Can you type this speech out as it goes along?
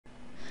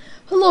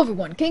Hello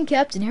everyone, King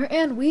Captain here,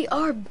 and we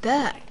are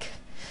back.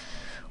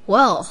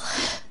 Well,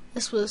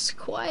 this was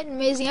quite an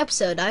amazing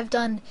episode. I've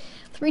done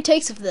 3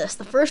 takes of this.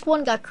 The first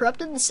one got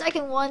corrupted, the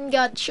second one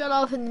got shut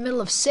off in the middle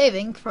of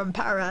saving from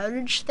power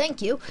outage,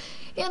 thank you,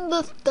 and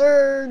the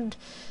third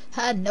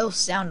had no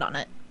sound on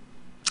it.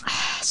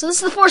 So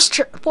this is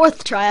the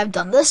fourth try I've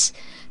done this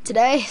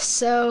today,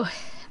 so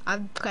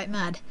I'm quite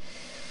mad,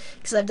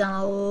 because I've done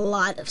a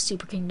lot of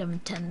Super Kingdom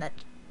 10 that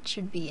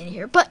should be in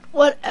here, but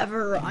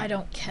whatever, I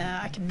don't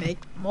care, I can make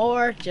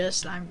more,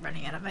 just I'm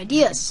running out of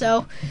ideas,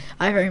 so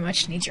I very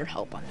much need your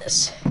help on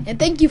this. And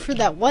thank you for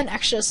that one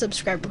extra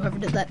subscriber, whoever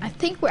did that. I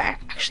think we're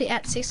actually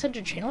at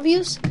 600 channel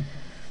views,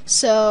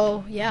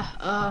 so yeah,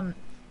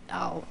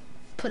 I'll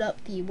put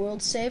up the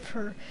world save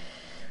for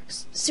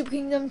Super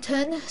Kingdom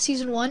 10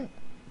 Season 1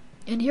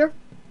 in here.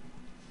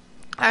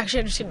 Actually,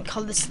 I'm just gonna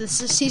call this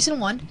is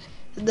Season 1.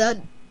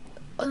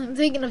 What I'm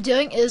thinking of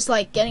doing is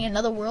like getting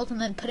another world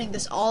and then putting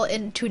this all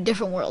into a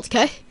different world,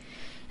 okay?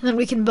 And then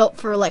we can vote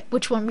for like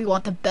which one we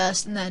want the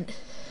best, and then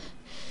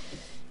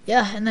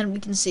yeah, and then we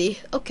can see,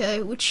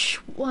 okay, which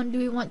one do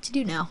we want to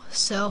do now?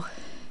 So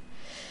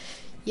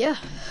yeah,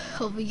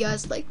 hope you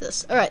guys like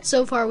this. Alright,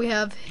 so far we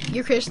have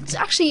your creations.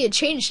 Actually, it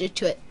changed it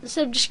to it.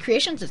 Instead of just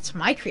creations, it's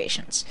my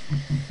creations.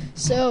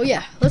 So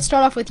yeah, let's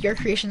start off with your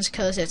creations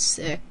because it's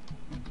a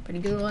pretty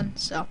good one.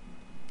 So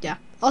yeah,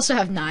 also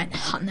have 9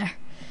 on there.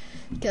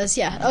 Because,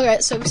 yeah,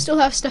 alright, so we still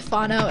have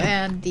Stefano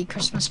and the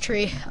Christmas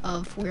tree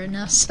of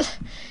weirdness.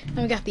 And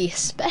we got the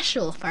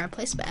special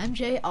fireplace by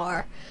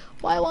MJR.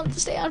 Why I want it to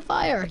stay on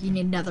fire? You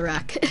need another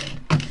rack.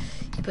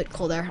 You put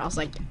coal there. I was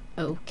like,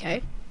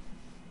 okay.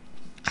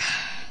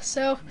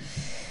 So,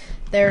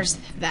 there's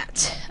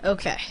that.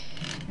 Okay,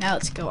 now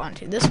let's go on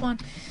to this one.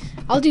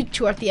 I'll do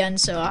 2 at the end,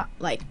 so I'll,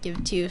 like, give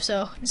it to you.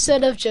 So,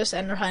 instead of just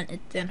Ender Hunt,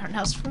 it's Ender Hunt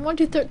House from 1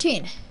 to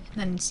 13.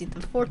 And then you see the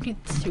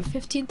 14th through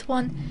 15th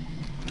one.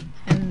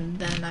 And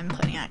then I'm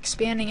planning on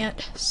expanding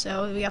it.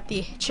 So we got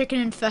the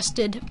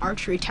chicken-infested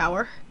archery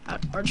tower,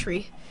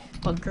 archery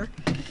bunker.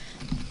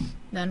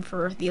 Then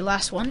for the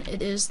last one,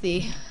 it is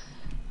the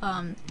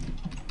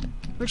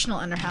original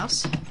Ender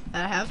house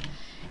that I have.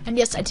 And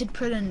yes, I did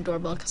put in a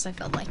doorbell because I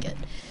felt like it.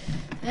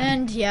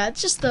 And yeah,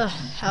 it's just the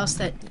house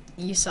that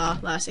you saw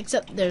last,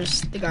 except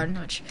there's the garden,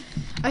 which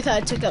I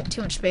thought it took up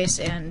too much space,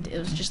 and it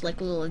was just like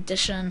a little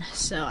addition,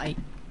 so I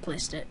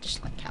placed it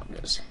just like how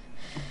it is.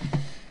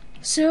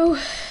 So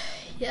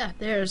yeah,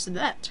 there's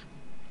that.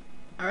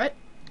 Alright,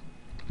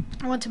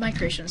 I went to my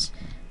creations.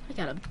 I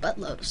got a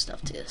buttload of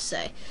stuff to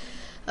say.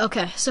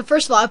 Okay, so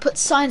first of all, I put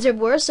signs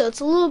everywhere, so it's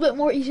a little bit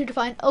more easier to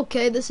find.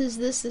 Okay, this is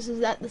this is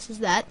that, this is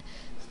that.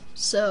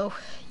 So,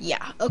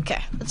 yeah,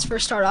 okay. Let's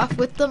first start off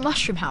with the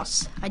mushroom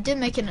house. I did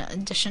make an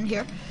addition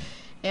here,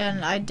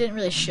 and I didn't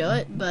really show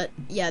it, but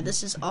yeah,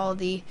 this is all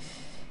the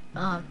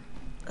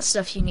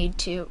stuff you need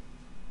to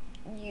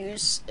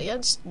use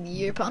against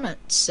your opponent.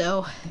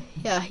 So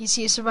yeah, you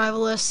see a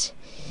survivalist.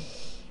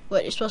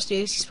 What you're supposed to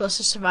do is he's supposed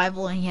to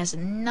survival, and he has a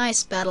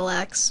nice battle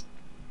axe.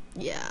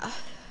 Yeah,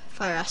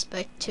 fire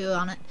aspect too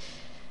on it.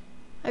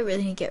 I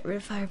really need to get rid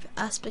of fire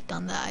aspect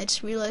on that. I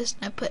just realized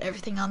I put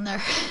everything on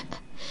there.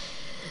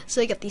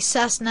 So I got the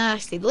assassin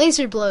axe, the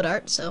laser blow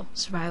dart, so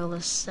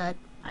survivalist set.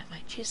 I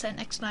might choose that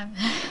next time.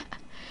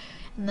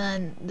 And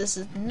then this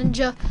is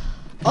ninja.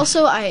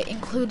 Also, I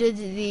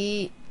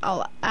included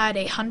I'll add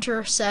a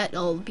hunter set.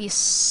 It'll be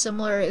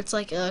similar. It's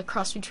like a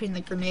cross between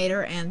the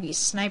grenader and the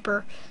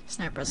sniper.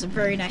 Sniper has a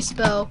very nice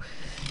bow.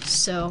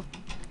 So,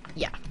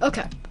 yeah.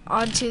 Okay,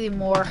 on to the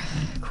more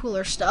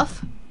cooler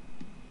stuff.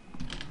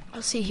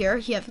 Let's see here.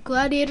 You have the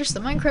gladiators, the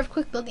Minecraft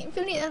quick build, the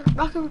infinity, and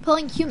rocket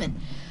repelling human.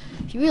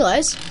 If you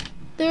realize,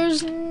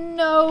 there's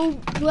no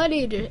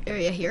gladiator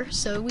area here,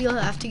 so we'll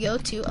have to go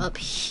to up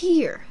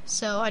here.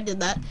 So I did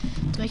that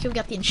to make it. We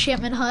got the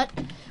enchantment hut.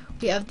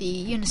 We have the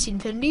Unity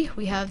Infinity,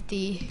 we have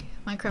the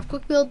Minecraft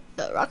Quick Build,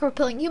 the Rocket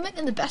Repelling Human,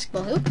 and the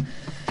Basketball Hoop.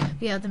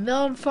 We have the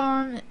Melon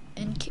Farm,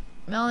 and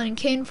Melon and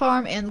Cane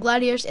Farm, and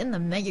Gladiators in the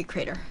Mega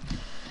Crater.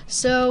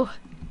 So,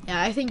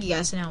 yeah, I think you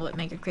guys know what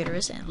Mega Crater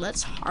is, and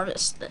let's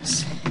harvest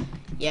this.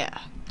 Yeah.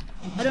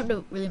 I don't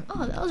know really.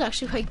 Oh, that was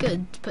actually quite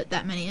good to put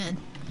that many in.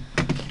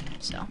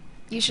 So,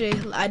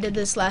 usually I did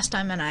this last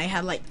time and I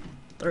had like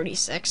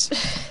 36.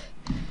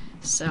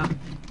 So.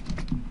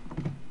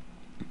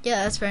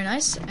 Yeah, that's very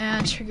nice.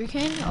 And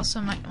sugarcane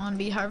also might want to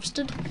be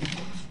harvested.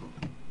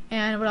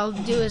 And what I'll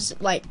do is,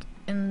 like,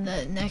 in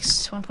the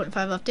next 1.5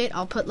 update,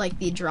 I'll put, like,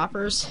 the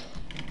droppers.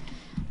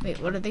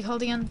 Wait, what are they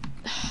called again?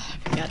 I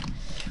forgot.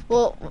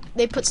 Well,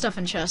 they put stuff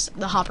in chests.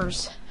 The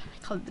hoppers.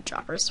 I call it the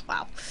droppers.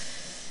 Wow.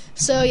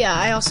 So, yeah,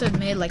 I also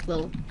made, like, a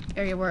little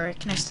area where it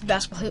connects the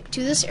basketball hoop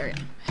to this area.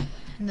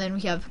 And then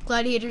we have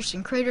gladiators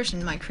and craters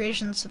and my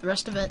creations, the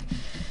rest of it.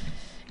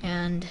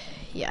 And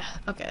yeah,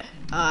 okay.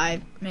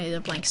 I made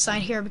a blank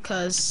sign here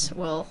because,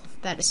 well,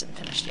 that isn't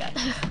finished yet.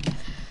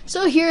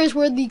 So here is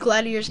where the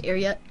gladiators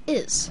area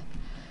is.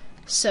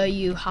 So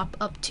you hop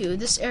up to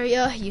this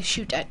area, you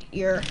shoot at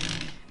your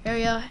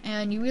area,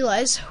 and you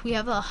realize we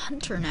have a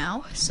hunter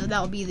now. So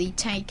that will be the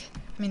tank,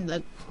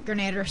 the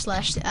Grenader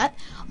slash that.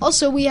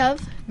 Also, we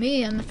have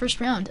me in the first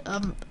round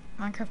of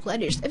Minecraft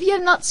Gladiators. If you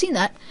have not seen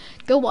that,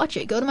 go watch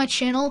it. Go to my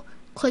channel,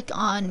 click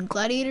on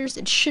Gladiators.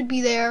 It should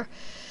be there.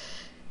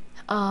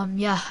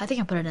 Yeah, I think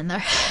I put it in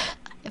there.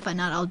 If I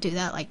not, I'll do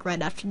that like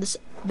right after this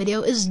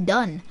video is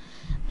done.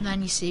 And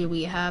then you see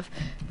we have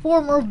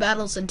 4 more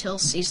battles until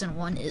season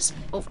 1 is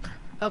over.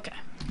 Okay.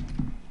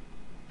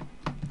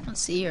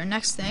 Let's see here.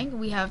 Next thing,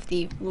 we have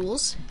the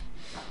rules.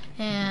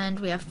 And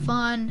we have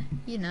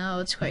fun. You know,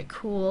 it's quite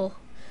cool.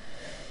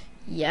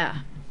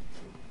 Yeah.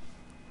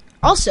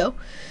 Also,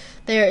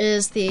 there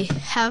is the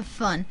have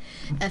fun.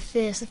 F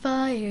is the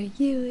fire,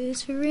 U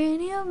is for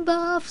uranium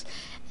buffs,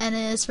 N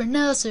is for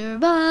no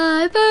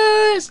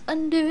survivors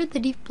under the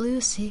deep blue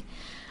sea.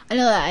 I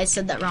know that I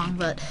said that wrong,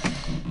 but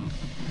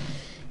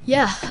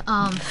yeah,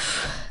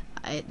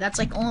 that's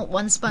like only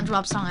one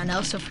SpongeBob song I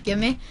know, so forgive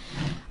me.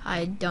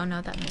 I don't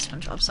know that many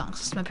SpongeBob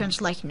songs. My parents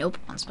were like, nope,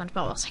 on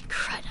SpongeBob. I was like,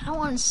 crud, I don't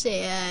want to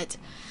say it.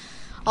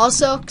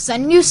 Also, because I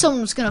knew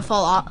someone was going to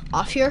fall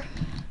off here.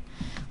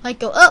 Like,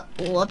 go up.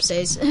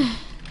 Whoopsies.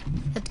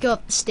 Have to go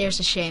up the stairs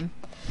of shame.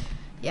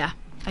 Yeah,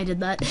 I did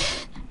that.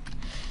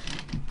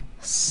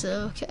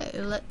 So, okay,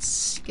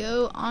 let's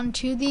go on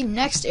to the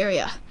next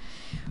area,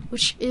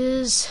 which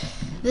is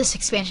this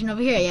expansion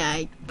over here. Yeah,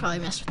 I probably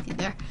messed with you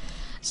there.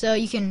 So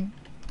you can,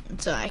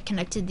 so I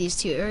connected these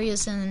 2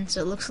 areas and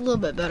so it looks a little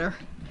bit better.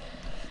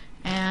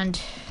 And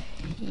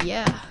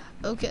yeah,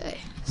 okay.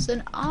 So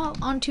now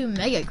on to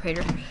Mega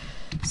Crater.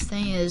 This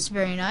thing is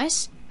very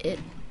nice.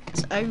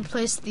 I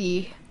replaced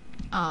the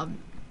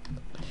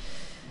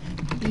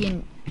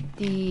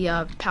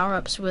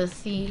power-ups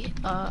with the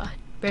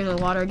regular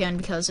water again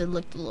because it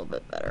looked a little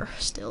bit better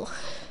still.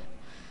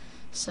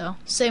 So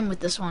same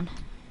with this one.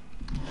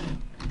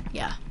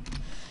 Yeah.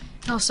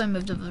 Also I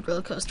moved up the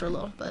roller coaster a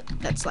little, but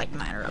that's like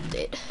minor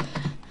update.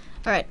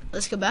 Alright,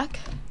 let's go back.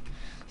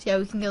 So yeah,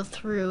 we can go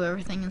through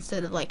everything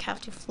instead of like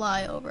have to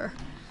fly over.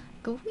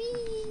 Go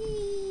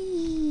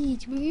wee.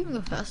 Can we even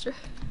go faster?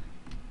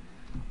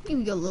 We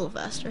can go a little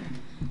faster.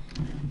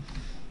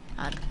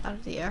 Out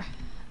of the air.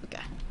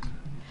 Okay.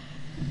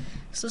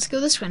 So let's go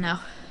this way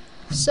now.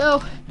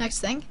 So, next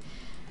thing,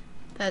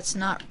 that's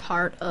not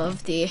part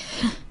of the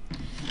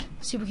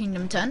Super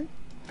Kingdom 10,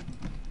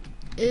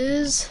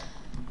 is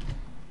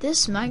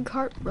this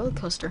minecart roller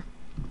coaster.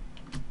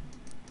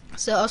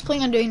 So I was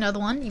planning on doing another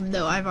one, even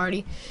though I've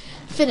already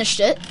finished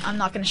it. I'm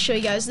not going to show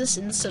you guys this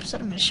in this episode.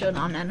 I'm going to show it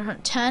on Ender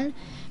Hunt 10,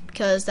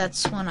 because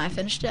that's when I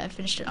finished it. I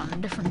finished it on a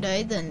different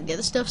day than the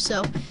other stuff.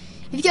 So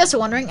if you guys are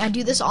wondering, I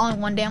do this all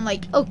in one day. I'm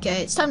like,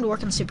 okay, it's time to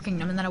work on Super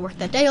Kingdom, and then I work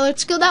that day.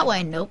 Let's go that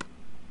way. Nope.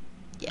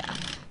 Yeah.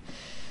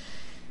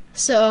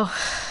 So,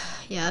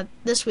 yeah,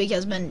 this week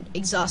has been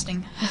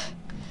exhausting.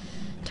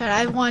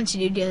 I wanted to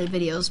do daily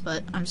videos,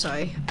 but I'm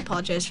sorry. I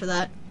apologize for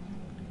that.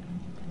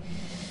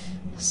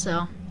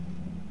 So,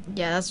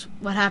 yeah, that's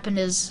what happened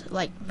is,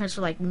 like, my parents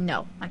were like,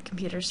 no, my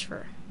computer's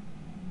for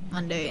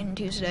Monday and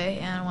Tuesday,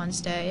 and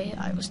Wednesday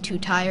I was too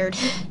tired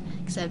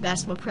because I had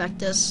basketball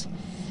practice.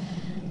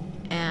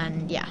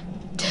 And, yeah.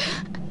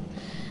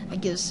 That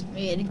gives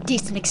me a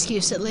decent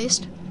excuse, at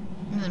least.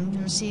 And then we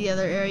can see the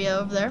other area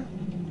over there.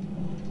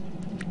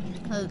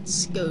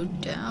 Let's go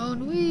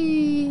down.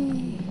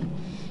 Whee!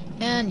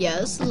 And yeah,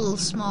 this is a little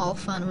small,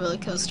 fun roller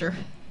coaster.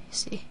 You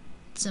see,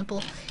 it's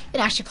simple. It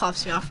actually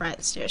pops me off right at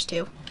the stairs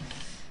too.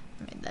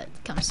 I made that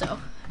come so.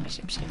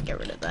 Actually, I'm just gonna get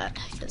rid of that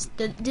because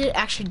did it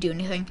actually do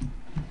anything?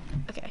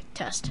 Okay,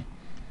 test.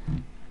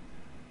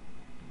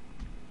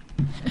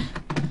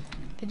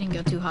 It didn't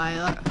go too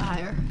higher.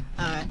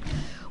 Alright,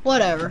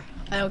 whatever.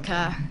 I don't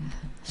care.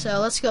 So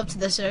let's go up to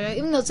this area.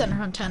 Even though it's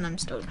under 10, I'm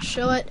still gonna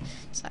show it,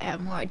 so I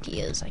have more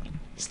ideas. I can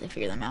easily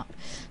figure them out.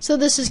 So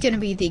this is gonna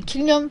be the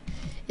kingdom.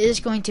 It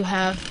is going to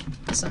have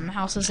some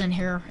houses in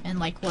here, and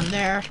like one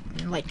there,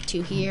 and like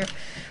 2 here,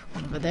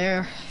 one over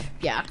there.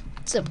 Yeah,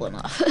 simple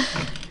enough.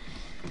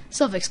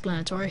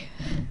 Self-explanatory.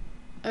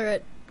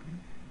 Alright.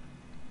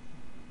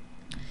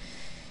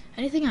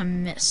 Anything I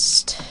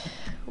missed?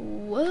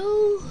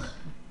 Well,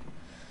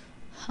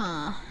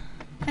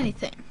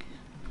 anything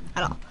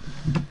at all.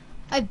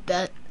 I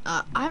bet.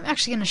 I'm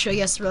actually gonna show you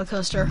guys the roller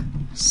coaster.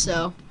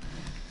 So,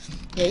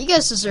 yeah, you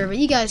guys deserve it.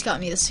 You guys got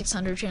me the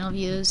 600 channel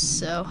views,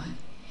 so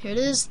here it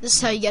is. This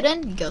is how you get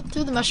in. You go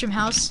through the mushroom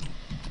house,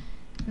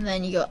 and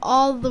then you go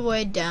all the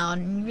way down,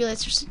 and you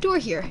realize there's a door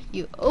here.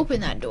 You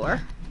open that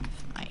door.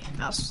 My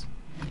mouse,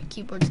 my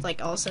keyboard's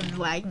like all of a sudden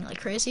wagging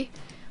like crazy.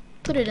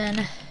 Put it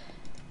in.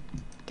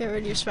 Get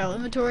rid of your spiral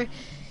inventory.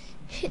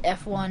 Hit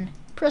F1.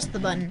 Press the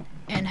button,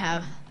 and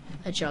have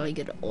a jolly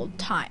good old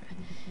time.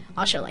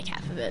 I'll show like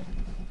half of it.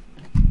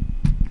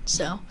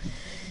 So,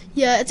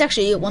 yeah, it's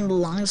actually one of the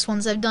longest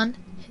ones I've done.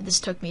 This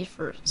took me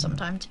for some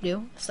time to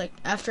do. It's like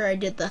after I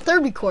did the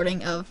 3rd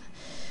recording of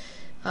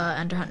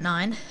Ender Hunt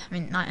 9. I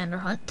mean, not Ender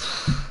Hunt.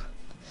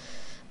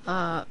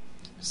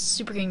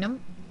 Super Kingdom.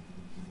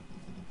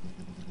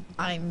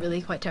 I'm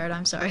really quite tired.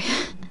 I'm sorry.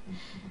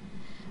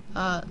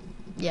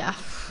 Yeah.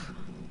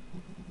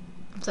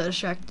 I'm so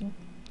distracted.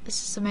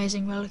 This is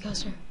amazing roller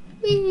coaster.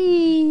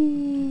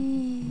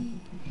 Whee!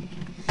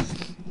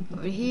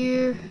 over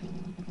here.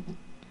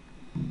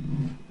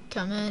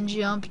 Come in,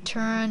 jump,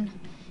 turn.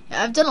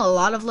 Yeah, I've done a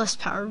lot of less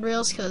powered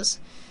rails because,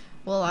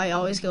 well, I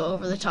always go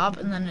over the top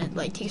and then it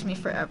like takes me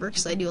forever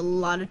because I do a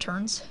lot of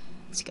turns.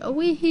 Let's go,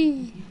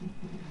 wee.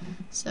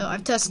 So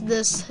I've tested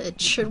this.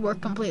 It should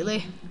work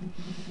completely.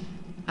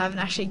 I haven't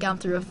actually gone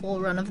through a full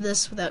run of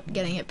this without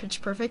getting it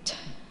pitch perfect.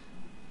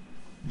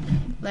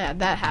 Yeah,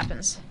 that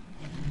happens.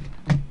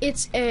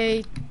 It's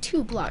a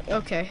 2 block.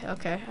 Okay,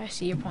 I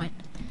see your point.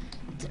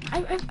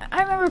 I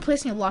remember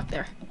placing a block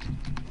there.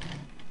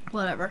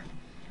 Whatever.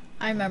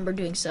 I remember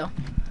doing so.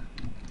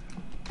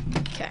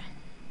 Okay.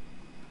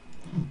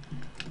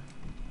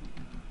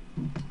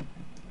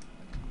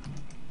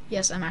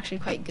 Yes, I'm actually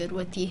quite good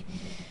with the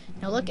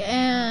now look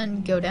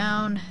and go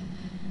down,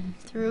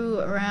 through,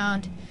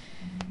 around,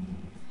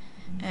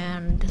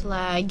 and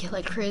lag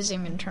like crazy.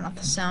 I'm going to turn off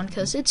the sound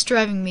because it's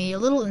driving me a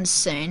little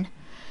insane.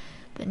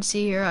 But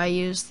see here, I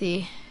use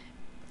the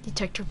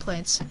detector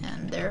plates,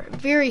 and they're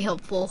very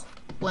helpful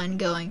when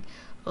going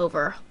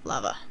over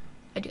lava,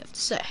 I do have to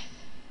say.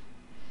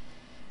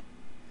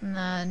 And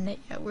then,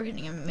 yeah, we're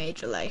hitting a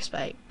major lag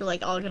spike. We're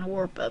like all going to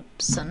warp up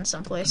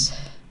someplace.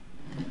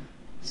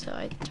 So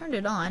I turned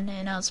it on,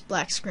 and now it's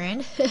black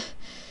screened.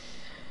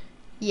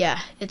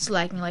 Yeah, it's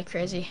lagging like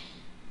crazy.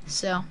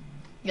 So,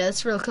 yeah,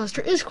 this roller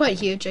coaster is quite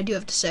huge, I do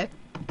have to say.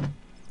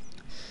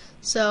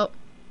 So,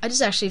 I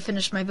just actually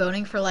finished my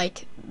voting for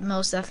like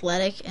most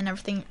athletic and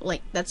everything.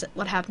 Like, that's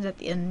what happens at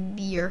the end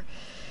of your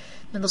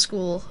middle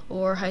school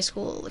or high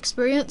school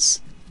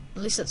experience.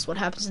 At least that's what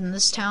happens in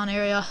this town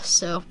area.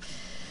 So,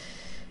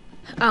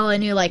 I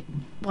knew like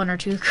 1 or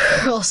 2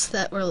 girls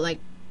that were like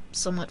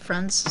somewhat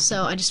friends,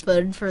 so I just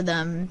voted for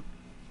them.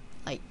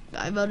 Like,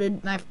 I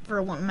voted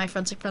for one of my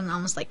friends,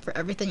 almost like for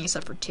everything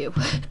except for 2.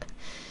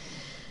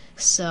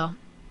 So,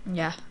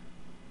 yeah.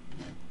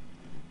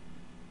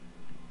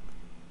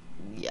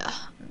 Yeah,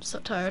 I'm so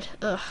tired.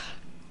 Ugh.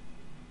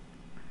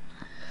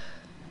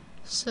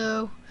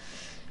 So,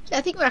 yeah,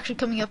 I think we're actually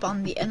coming up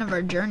on the end of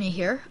our journey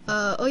here.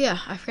 Oh yeah,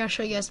 I forgot to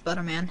show you guys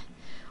Butterman.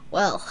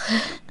 Well,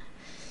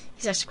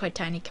 he's actually quite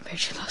tiny compared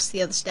to most of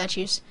the other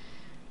statues.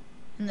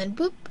 And then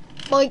boop,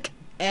 boink,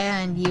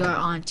 and you are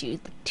onto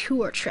the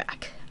tour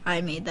track.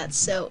 I made that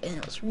so, and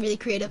it was really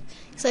creative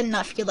because I did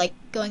not feel like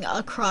going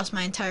across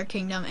my entire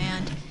kingdom.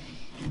 And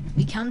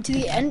we come to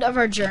the end of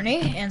our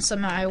journey, and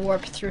somehow I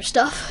warped through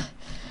stuff.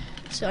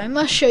 So I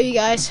must show you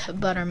guys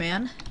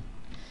Butterman.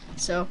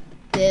 So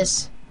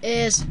this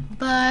is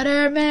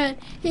Butterman.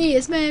 He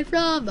is made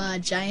from a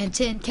giant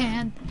tin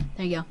can.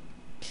 There you go.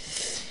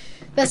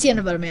 That's the end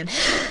of Butterman.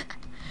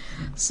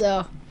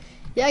 So,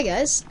 yeah,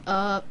 guys,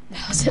 that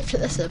was it for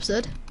this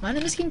episode. My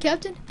name is King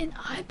Captain, and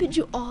I bid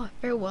you all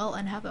farewell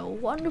and have a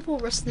wonderful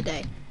rest of the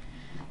day.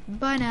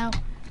 Bye now.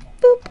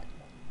 Boop.